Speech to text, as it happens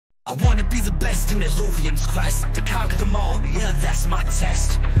I wanna be the best in Illuvium's quest to conquer them all, yeah, that's my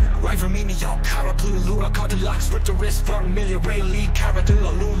test. Rival me, yo, cara blue, lura, card deluxe, rip the wrist, familiar, rayleigh, cara de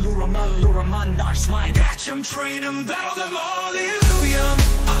la luraman, narch line. Catch 'em, train 'em, battle them all, Illuvium.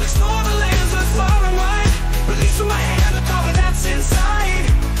 I'll explore the lands of far and wide, release from my hand the power that's inside.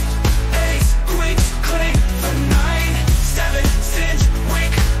 Ace, queens, cling, for 9, 7, stinge,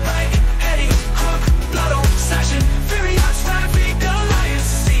 wink, like, Eddie, hook, lotto, session, furious, traffic, alliance,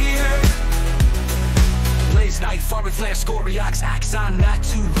 seer. Blaze night, forward flare, scoriax, axon, that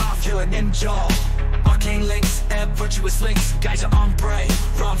too, Raffula, ninja. Arcane links, and virtuous links, guys are ombre,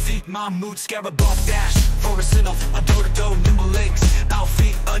 wrong feet, my mood, scarab off dash, forest sinnel, adore to new links,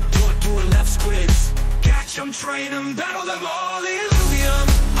 outfeet, adore, door, left squids. Catch 'em, train 'em, battle them all, Illuvium.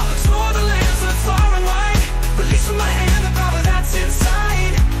 I'll explore the lands of far and wide, release from my hand the power that's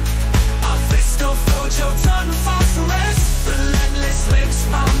inside. I'll fist of Fojo, ton phosphorus, relentless links,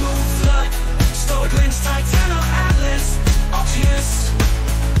 my move, flood, stoic links, Titano, Atlas, Optius.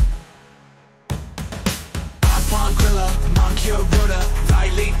 Grilla, Moncure, Ruda,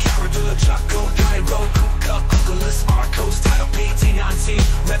 Riley, Caradula, Chaco, Cairo, Kuka, Kukulus, Arcos, Title P, T9T,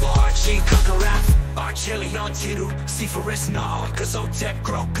 Rebel Archie, Kukaraf, Archelion, Tiru, Seaforus, Nal, Kazotep,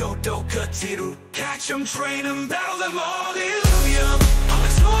 Groko, Doka, Tiru. Catch 'em, train 'em, battle them all, Illuvium. I'll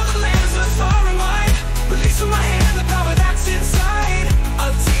explore the lands of far and wide, release from my hand the power that's inside. A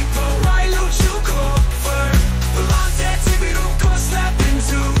deeper, Railu, Chuko, Fur, Volante, Tibiruko, Slap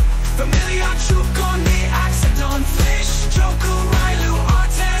into, Familiar, Chukon, me, Accidon, Fish, Joku, Railu,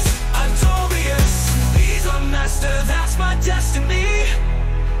 Artes, Adorius. He's a master, that's my destiny.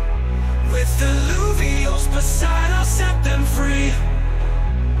 With the Luvios beside, I'll set them free.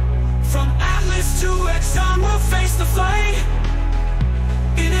 From Atlas to Exxon, we'll face the fight.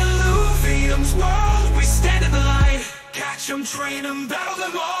 In Illuvium's world, we stand in the light. Catch 'em, train 'em, battle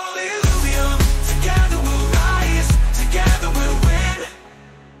them all.